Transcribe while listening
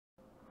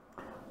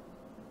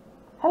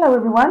Hello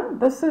everyone,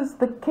 this is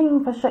the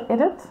Kingfisher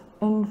edit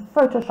in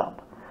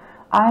Photoshop.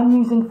 I'm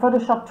using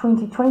Photoshop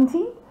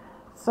 2020,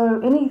 so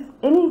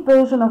any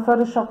version of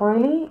Photoshop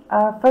really.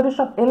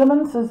 Photoshop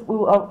Elements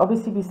will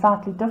obviously be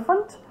slightly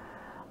different.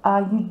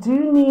 You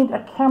do need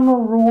a Camera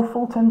Raw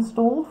filter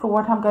installed for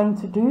what I'm going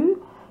to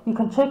do. You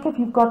can check if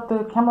you've got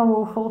the Camera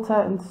Raw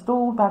filter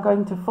installed by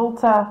going to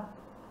Filter,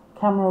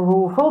 Camera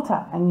Raw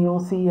Filter, and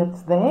you'll see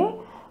it's there.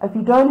 If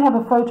you don't have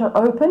a photo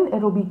open,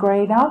 it'll be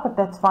grayed out, but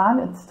that's fine,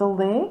 it's still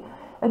there.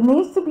 It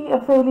needs to be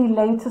a fairly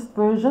latest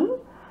version.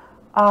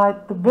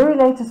 The very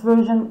latest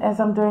version as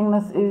I'm doing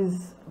this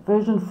is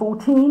version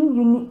 14.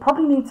 You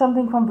probably need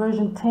something from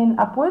version 10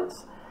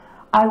 upwards.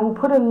 I will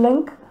put a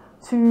link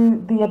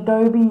to the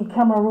Adobe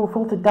Camera Raw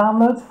Filter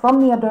downloads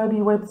from the Adobe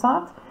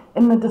website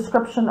in the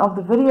description of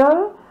the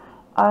video.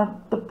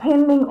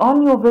 Depending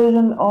on your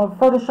version of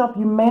Photoshop,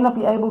 you may not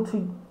be able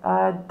to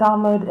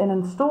download and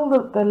install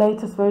the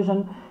latest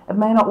version. It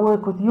may not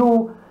work with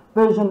your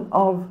version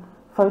of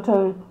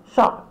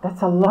Photoshop.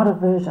 That's a lot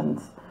of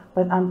versions,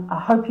 but I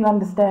hope you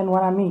understand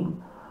what I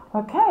mean.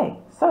 Okay,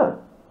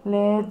 so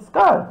let's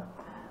go.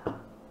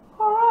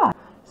 Alright,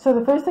 so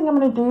the first thing I'm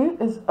going to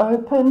do is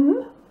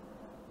open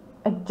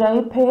a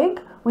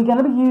JPEG. We're going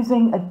to be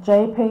using a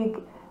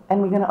JPEG,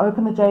 and we're going to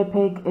open the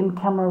JPEG in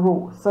Camera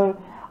Raw.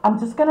 So I'm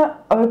just going to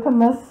open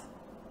this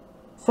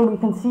so we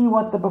can see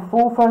what the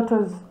before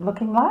photo is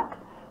looking like.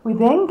 We're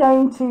then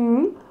going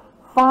to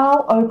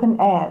File, Open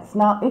As.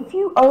 Now, if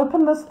you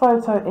open this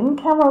photo in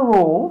Camera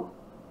Raw,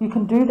 you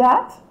can do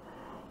that.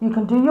 You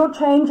can do your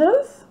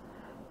changes.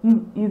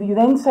 You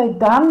then say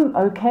done,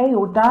 okay,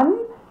 or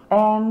done,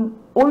 and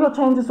all your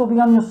changes will be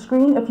on your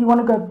screen. If you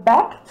want to go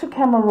back to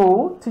Camera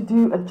Raw to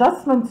do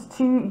adjustments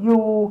to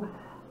your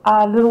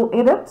little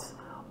edits,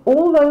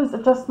 all those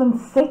adjustment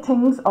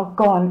settings are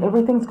gone.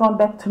 Everything's gone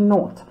back to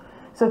naught.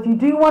 So if you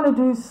do want to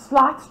do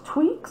slight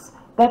tweaks,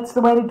 that's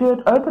the way to do it.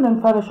 Open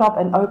in Photoshop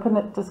and open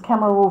it, just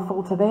Camera Raw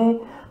filter there,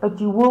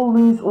 but you will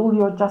lose all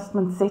your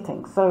adjustment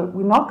settings. So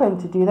we're not going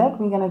to do that.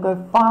 We're going to go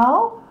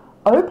File,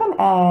 Open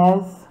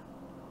As,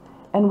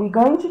 and we're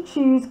going to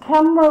choose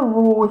Camera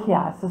Raw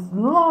here. It's this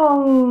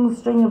long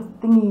string of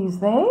thingies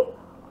there.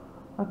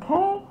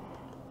 Okay,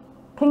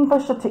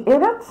 Kingfisher to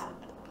edit,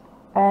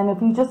 and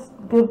if you just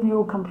give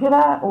your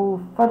computer or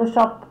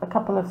Photoshop a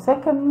couple of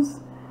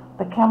seconds,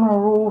 the Camera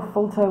Raw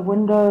filter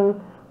window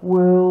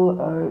will,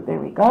 there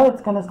we go,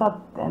 it's going to start,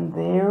 and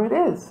there it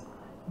is.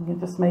 You can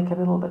just make it a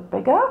little bit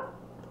bigger.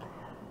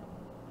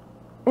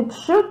 It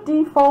should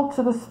default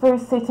to this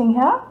first setting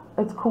here.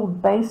 It's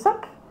called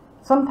Basic.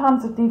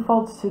 Sometimes it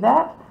defaults to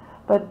that,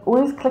 but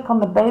always click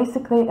on the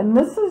Basic there, and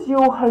this is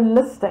your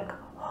holistic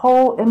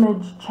whole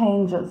image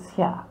changes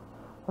here.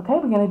 Okay,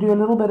 we're going to do a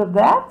little bit of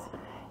that.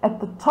 At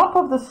the top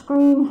of the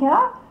screen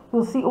here,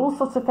 you'll see all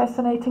sorts of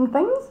fascinating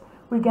things.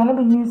 We're going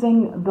to be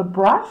using the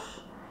brush,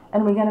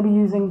 and we're going to be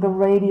using the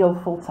radial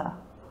filter.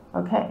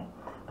 Okay,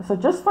 so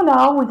just for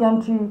now, we're going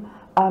to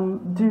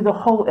do the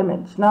whole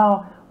image.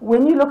 Now,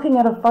 when you're looking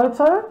at a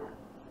photo,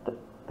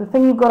 the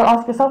thing you've got to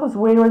ask yourself is,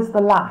 where is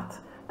the light?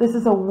 This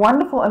is a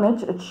wonderful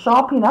image. It's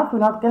sharp enough. We're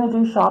not going to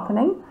do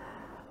sharpening.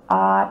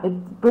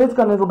 Bird's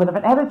got a little bit of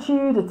an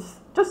attitude.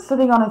 It's just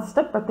sitting on its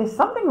stick, but there's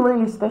something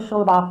really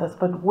special about this.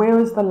 But where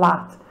is the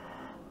light?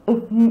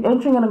 If you're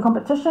entering in a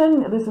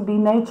competition, this would be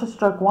nature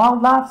stroke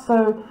wildlife,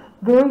 so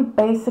very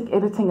basic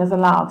editing is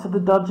allowed. So the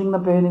dodging, the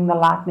burning, the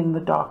lightning, the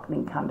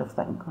darkening kind of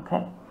thing.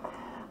 Okay,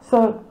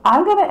 so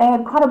I'm going to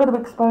add quite a bit of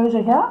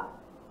exposure here.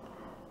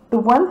 The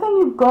one thing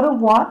you've got to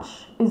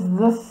watch is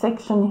this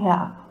section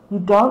here. You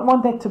don't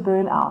want that to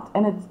burn out,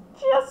 and it's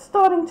just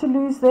starting to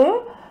lose there,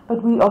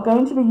 but we are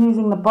going to be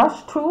using the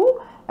brush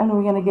tool, and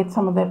we're going to get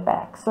some of that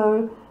back.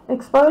 So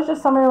exposure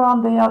somewhere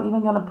around there. I'm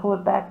even going to pull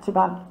it back to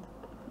about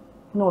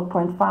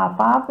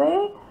 0.55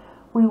 there.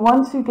 We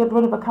want to get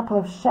rid of a couple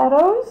of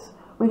shadows.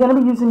 We're going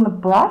to be using the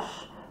brush,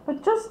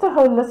 but just a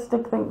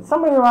holistic thing,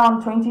 somewhere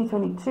around 20,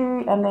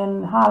 22, and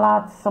then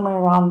highlights somewhere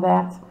around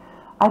that.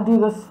 I do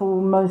this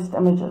for most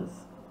images.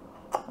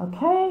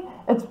 Okay,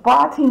 it's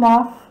bright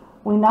enough.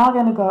 We're now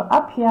going to go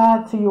up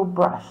here to your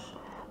brush.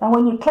 Now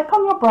when you click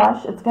on your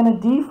brush, it's going to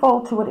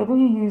default to whatever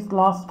you used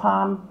last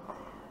time.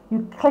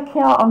 You click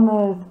here on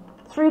the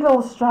three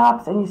little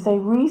stripes and you say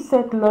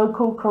reset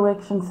local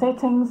correction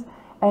settings,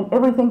 and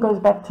everything goes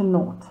back to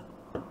naught.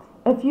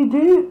 If you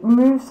do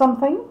move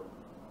something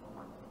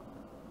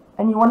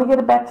and you want to get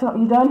it back to,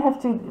 you don't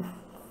have to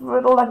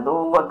fiddle like,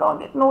 oh, I can't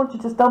get naught. You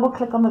just double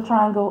click on the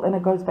triangle and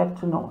it goes back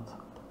to naught.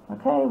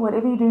 Okay,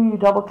 whatever you do, you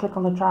double click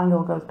on the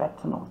triangle, it goes back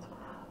to naught.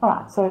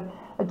 Alright, so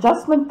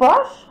adjustment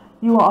brush,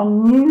 you are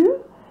on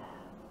new.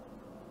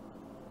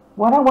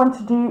 What I want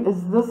to do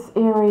is this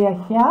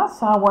area here,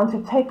 so I want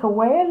to take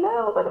away a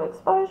little bit of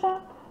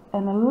exposure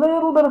and a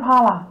little bit of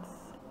highlights.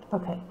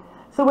 Okay,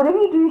 so whatever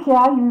you do here,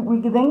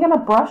 we're then going to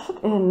brush it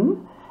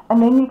in,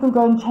 and then you can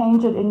go and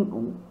change it,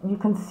 and you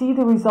can see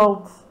the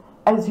results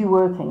as you're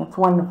working. It's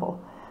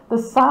wonderful.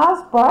 The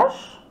size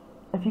brush,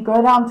 if you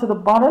go down to the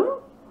bottom,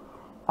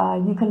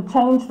 you can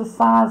change the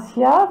size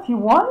here if you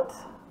want.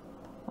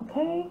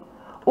 Okay,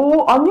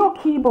 or on your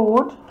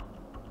keyboard,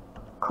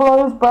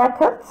 close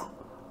bracket,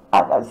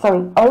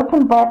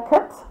 open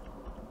bracket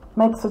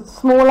makes it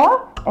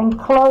smaller and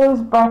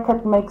close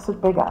bracket makes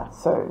it bigger.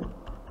 So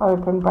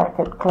open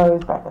bracket,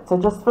 close bracket. So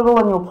just fiddle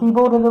on your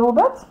keyboard a little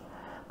bit.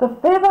 The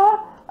feather,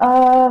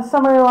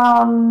 somewhere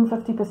around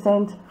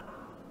 50%.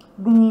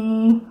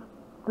 The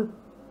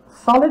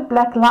solid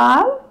black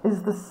line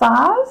is the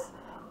size,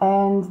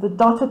 and the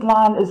dotted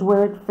line is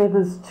where it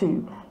feathers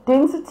to.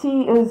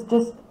 Density is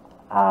just,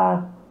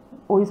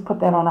 always put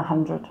that on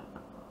 100.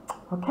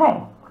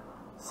 Okay,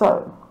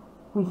 so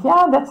we're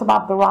here, that's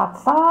about the right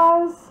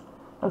size.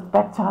 Let's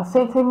back to our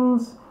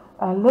settings,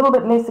 a little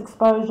bit less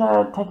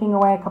exposure, taking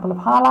away a couple of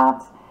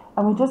highlights,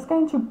 and we're just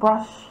going to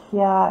brush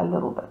here a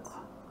little bit.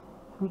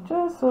 We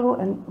just go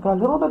a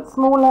little bit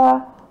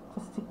smaller,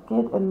 just to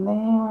get in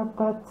there a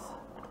bit.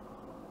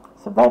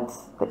 So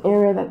that's the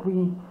area that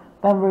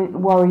we're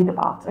worried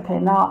about. Okay,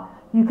 now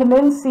you can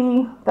then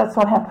see that's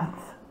what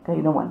happens. Okay,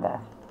 you don't want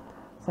that.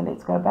 So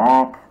let's go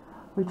back.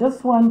 We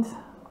just want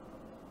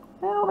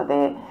a little bit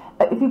there.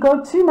 If you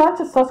go too much,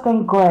 it starts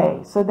going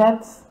grey. So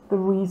that's the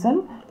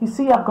reason. You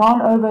see I've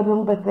gone over a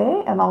little bit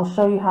there, and I'll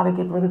show you how to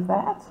get rid of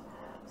that.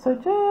 So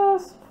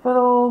just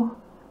fiddle,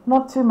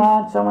 not too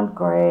much, I want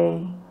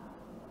grey.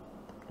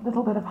 A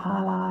little bit of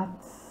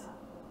highlights.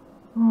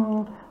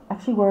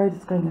 Actually worried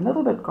it's going a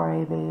little bit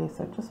grey there,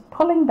 so just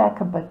pulling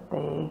back a bit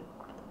there.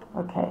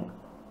 Okay,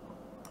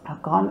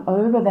 I've gone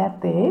over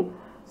that there.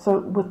 So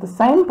with the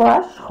same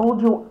brush,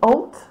 hold your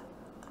Alt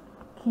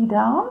key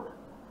down,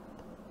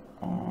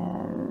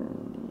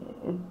 and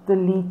it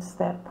deletes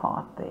that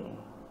part there.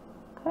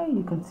 Okay,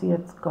 you can see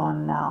it's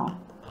gone now.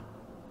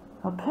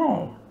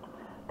 Okay,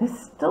 there's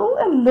still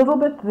a little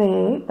bit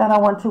there that I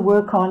want to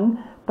work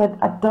on, but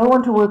I don't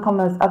want to work on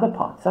those other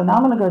parts. So now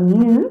I'm going to go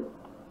New,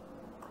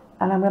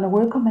 and I'm going to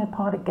work on that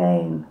part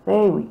again.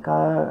 There we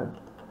go.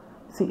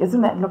 See,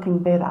 isn't that looking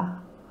better?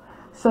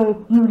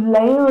 So you're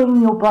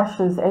layering your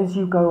brushes as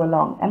you go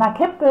along. And I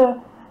kept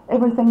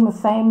everything the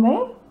same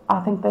there.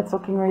 I think that's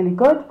looking really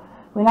good.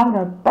 We're now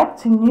going to go back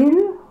to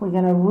New. We're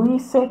going to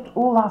reset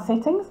all our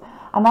settings.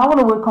 And I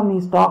want to work on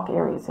these dark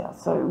areas here.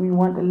 So we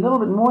want a little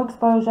bit more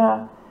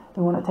exposure.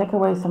 We want to take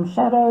away some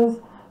shadows.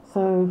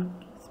 So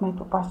let's make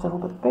the brush a little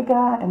bit bigger,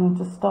 and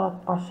we'll just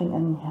start brushing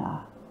in here.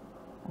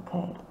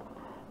 Okay.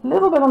 A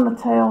little bit on the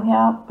tail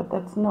here, but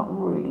that's not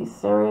really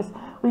serious.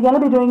 We're going to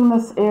be doing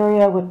this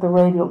area with the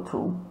radial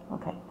tool.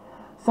 Okay,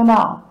 so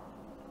now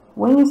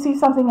when you see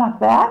something like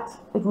that,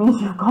 it means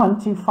you've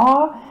gone too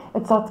far.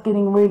 It starts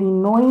getting really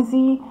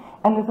noisy,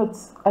 and if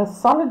it's a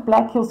solid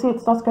black, you'll see it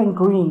starts going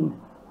green.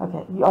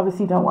 Okay, you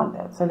obviously don't want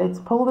that. So let's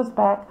pull this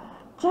back.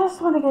 Just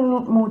want to get a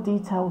little more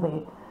detail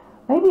there.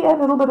 Maybe add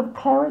a little bit of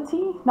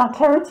clarity. Now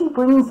clarity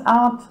brings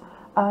out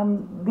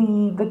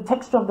the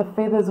texture of the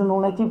feathers and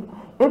all that.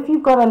 If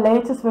you've got a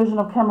latest version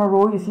of Camera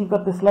Raw, you see you've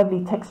got this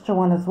lovely texture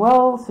one as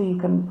well, so you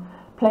can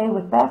play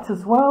with that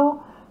as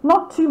well.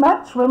 Not too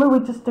much. Remember,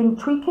 we're just doing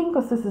tweaking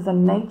because this is a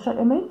nature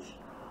image.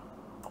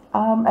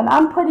 And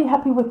I'm pretty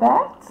happy with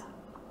that.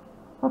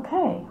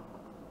 Okay.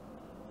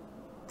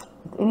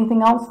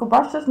 Anything else for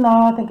brushes? No,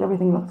 I think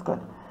everything looks good.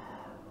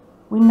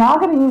 We're now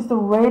going to use the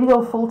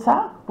radial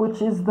filter,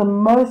 which is the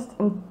most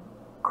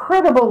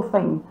incredible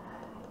thing.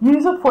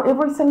 Use it for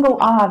every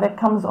single eye that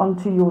comes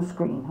onto your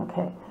screen.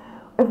 Okay.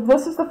 If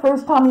this is the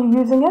first time you're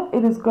using it,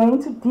 it is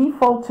going to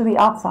default to the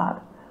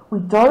outside. We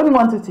don't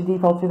want it to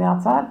default to the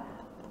outside.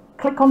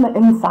 Click on the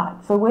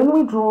inside. So when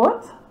we draw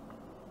it,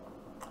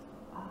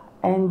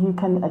 and you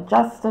can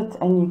adjust it,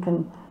 and you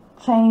can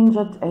change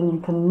it, and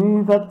you can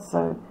move it,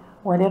 so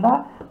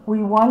whatever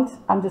we want.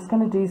 I'm just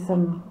going to do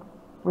some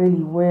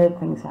really weird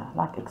things here,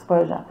 like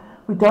exposure.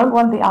 We don't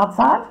want the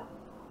outside.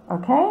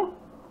 Okay,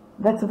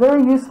 that's a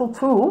very useful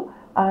tool,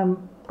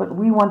 but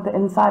we want the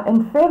inside.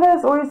 And feather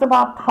is always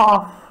about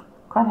half.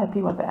 Quite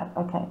happy with that.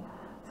 Okay,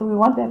 so we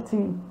want that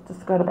to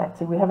just go to back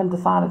to. We haven't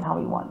decided how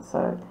we want.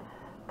 So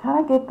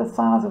kind of get the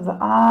size of the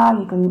eye.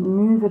 You can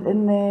move it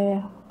in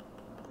there.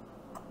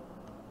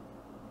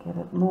 Get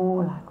it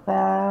more like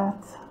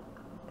that.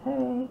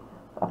 Okay,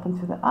 up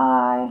into the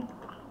eye.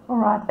 All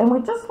right, and we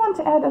just want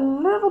to add a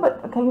little bit.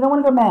 Okay, you don't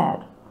want to go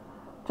mad.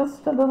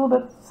 Just a little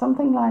bit,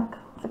 something like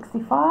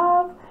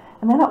 65.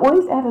 And then I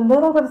always add a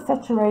little bit of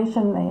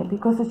saturation there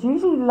because it's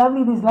usually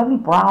lovely, these lovely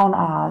brown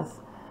eyes.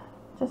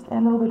 Just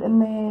add a little bit in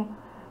there,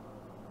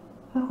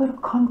 a little bit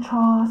of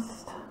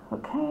contrast,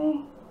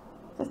 okay?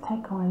 Just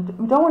take away,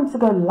 we don't want it to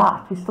go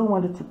light, we still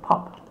want it to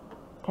pop.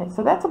 Okay,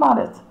 so that's about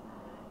it.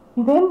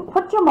 You then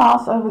put your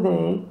mouse over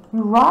there,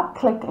 you right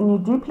click and you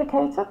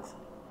duplicate it,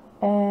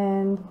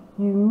 and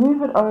you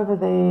move it over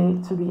there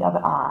to the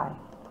other eye.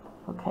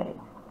 Okay,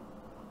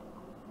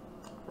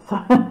 so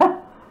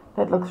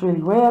that looks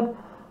really weird,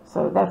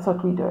 so that's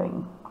what we're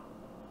doing.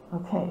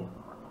 Okay,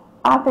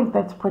 I think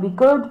that's pretty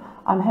good.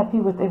 I'm happy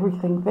with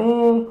everything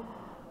there.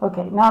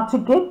 Okay, now to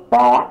get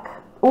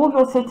back, all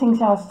your settings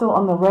here are still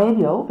on the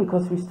radial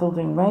because we're still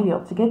doing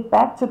radial. To get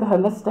back to the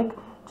holistic,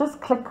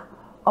 just click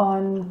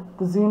on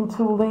the zoom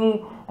tool there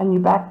and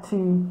you're back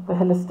to the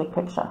holistic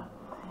picture.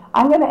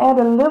 I'm going to add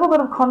a little bit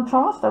of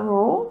contrast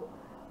overall.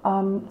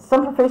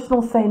 Some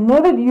professionals say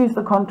never use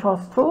the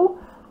contrast tool,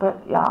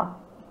 but yeah,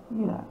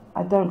 you know,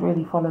 I don't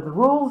really follow the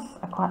rules.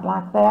 I quite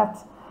like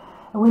that.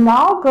 And we're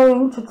now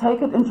going to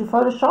take it into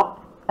Photoshop,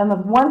 and the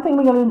one thing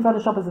we're going to do in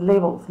Photoshop is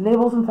levels.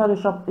 Levels in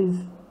Photoshop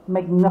is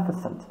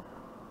magnificent.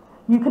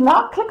 You can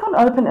now click on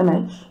Open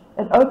Image.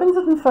 It opens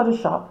it in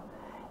Photoshop,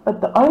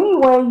 but the only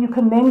way you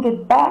can then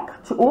get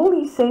back to all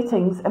these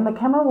settings and the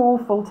camera raw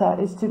filter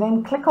is to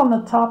then click on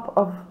the top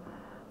of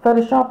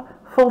Photoshop,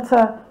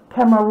 filter,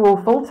 camera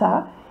raw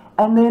filter,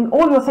 and then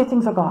all your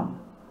settings are gone.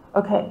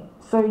 Okay,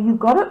 so you've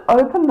got to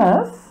open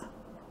this.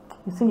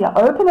 You see here,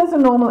 open as a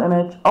normal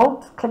image,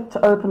 Alt click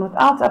to open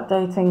without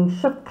updating,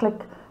 Shift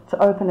click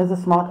to open as a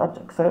smart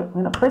object. So I'm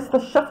going to press the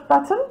Shift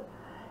button,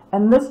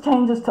 and this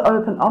changes to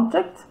open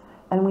object,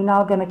 and we're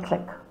now going to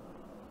click.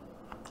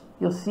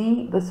 You'll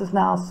see this is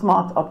now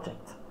smart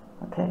object.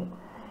 Okay,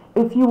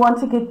 if you want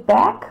to get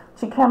back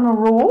to camera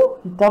raw,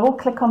 you double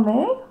click on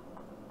there,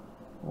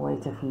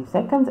 wait a few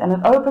seconds, and it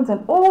opens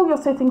and all your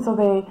settings are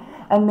there,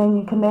 and then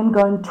you can then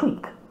go and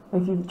tweak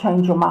if you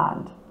change your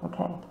mind.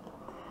 Okay.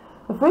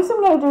 The first thing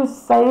we're going to do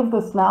is save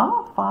this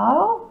now.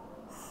 File,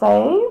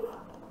 save,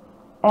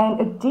 and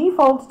it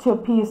defaults to a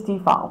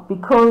PSD file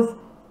because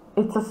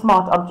it's a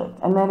smart object,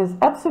 and that is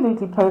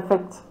absolutely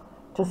perfect.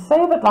 Just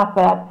save it like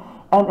that,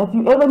 and if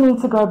you ever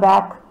need to go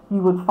back, you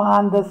would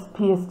find this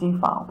PSD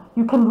file.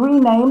 You can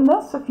rename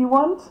this if you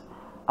want,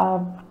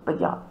 but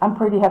yeah, I'm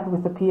pretty happy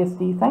with the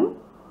PSD thing.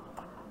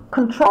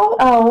 Control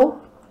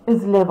L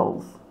is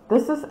levels.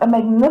 This is a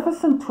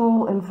magnificent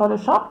tool in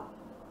Photoshop.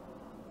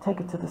 Take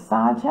it to the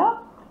side here.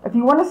 If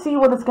you want to see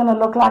what it's going to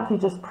look like, you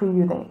just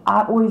preview there.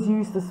 I always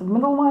use this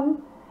middle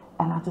one,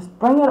 and I just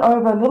bring it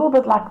over a little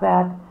bit like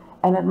that,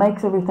 and it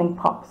makes everything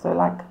pop. So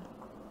like,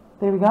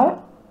 there we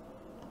go.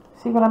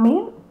 See what I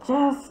mean?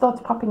 Just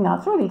starts popping now.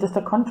 It's really just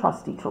a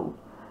contrasty tool.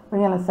 We're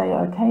going to say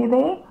okay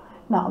there.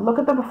 Now look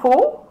at the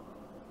before,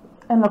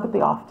 and look at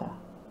the after.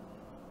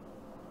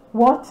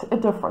 What a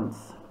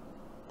difference.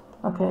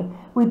 Okay,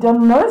 we've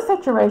done no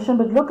saturation,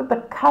 but look at the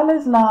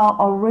colors now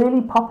are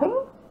really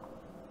popping.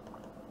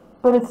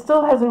 But it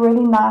still has a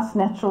really nice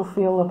natural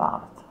feel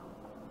about it.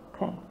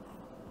 Okay.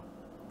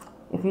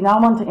 If you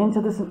now want to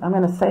enter this, I'm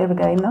going to save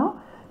again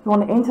now. If you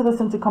want to enter this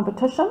into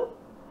competition,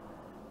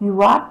 you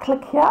right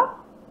click here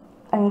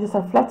and you just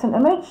say flatten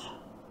image,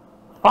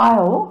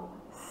 file,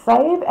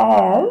 save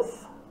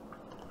as,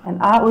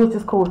 and I always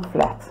just call it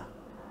flat.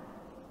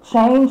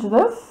 Change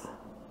this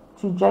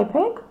to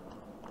JPEG,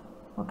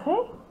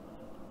 okay,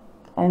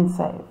 and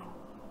save.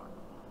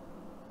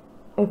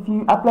 If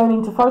you upload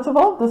into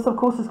PhotoVault, this of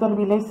course is going to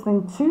be less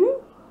than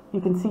 2.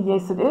 You can see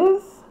yes it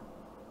is,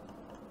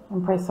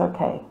 and press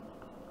OK.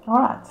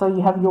 Alright, so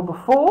you have your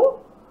before,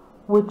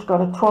 which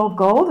got a 12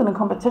 gold in a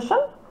competition,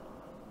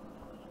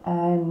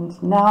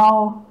 and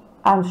now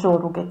I'm sure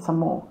it will get some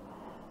more.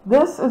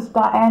 This is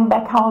Diane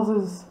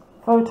Backhouse's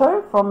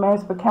photo from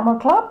Maritzburg Camera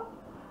Club.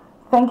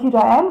 Thank you,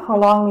 Diane, for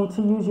allowing me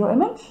to use your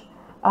image.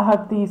 I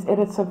hope these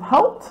edits have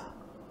helped.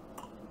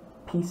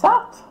 Peace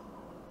out.